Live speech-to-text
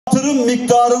yatırım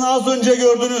miktarını az önce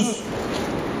gördünüz.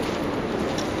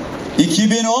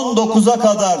 2019'a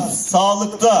kadar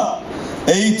sağlıkta,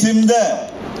 eğitimde,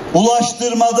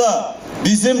 ulaştırmada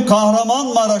bizim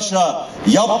Kahramanmaraş'a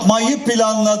yapmayı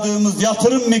planladığımız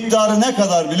yatırım miktarı ne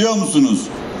kadar biliyor musunuz?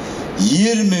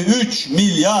 23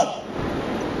 milyar.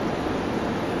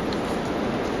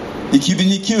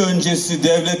 2002 öncesi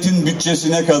devletin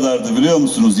bütçesi ne kadardı biliyor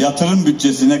musunuz? Yatırım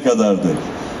bütçesi ne kadardı?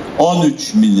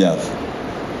 13 milyar.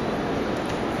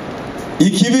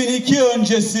 2002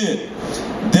 öncesi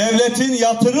devletin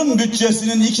yatırım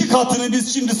bütçesinin 2 katını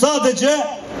biz şimdi sadece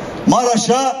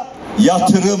Maraş'a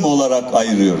yatırım olarak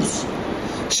ayırıyoruz.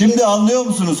 Şimdi anlıyor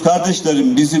musunuz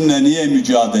kardeşlerim bizimle niye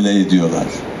mücadele ediyorlar?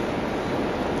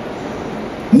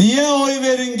 Niye oy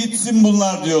verin gitsin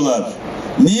bunlar diyorlar?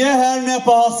 Niye her ne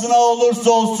pahasına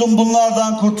olursa olsun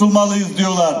bunlardan kurtulmalıyız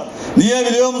diyorlar? Niye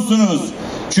biliyor musunuz?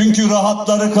 Çünkü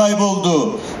rahatları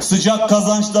kayboldu, sıcak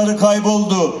kazançları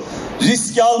kayboldu.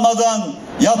 Risk almadan,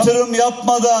 yatırım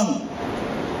yapmadan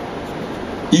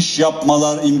iş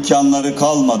yapmalar imkanları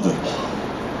kalmadı.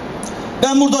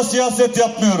 Ben burada siyaset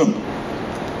yapmıyorum.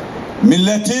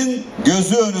 Milletin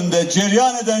gözü önünde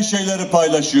cereyan eden şeyleri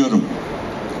paylaşıyorum.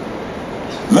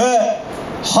 Ve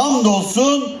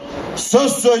hamdolsun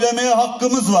söz söylemeye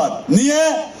hakkımız var.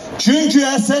 Niye? Çünkü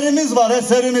eserimiz var,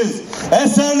 eserimiz.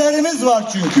 Eserlerimiz var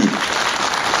çünkü.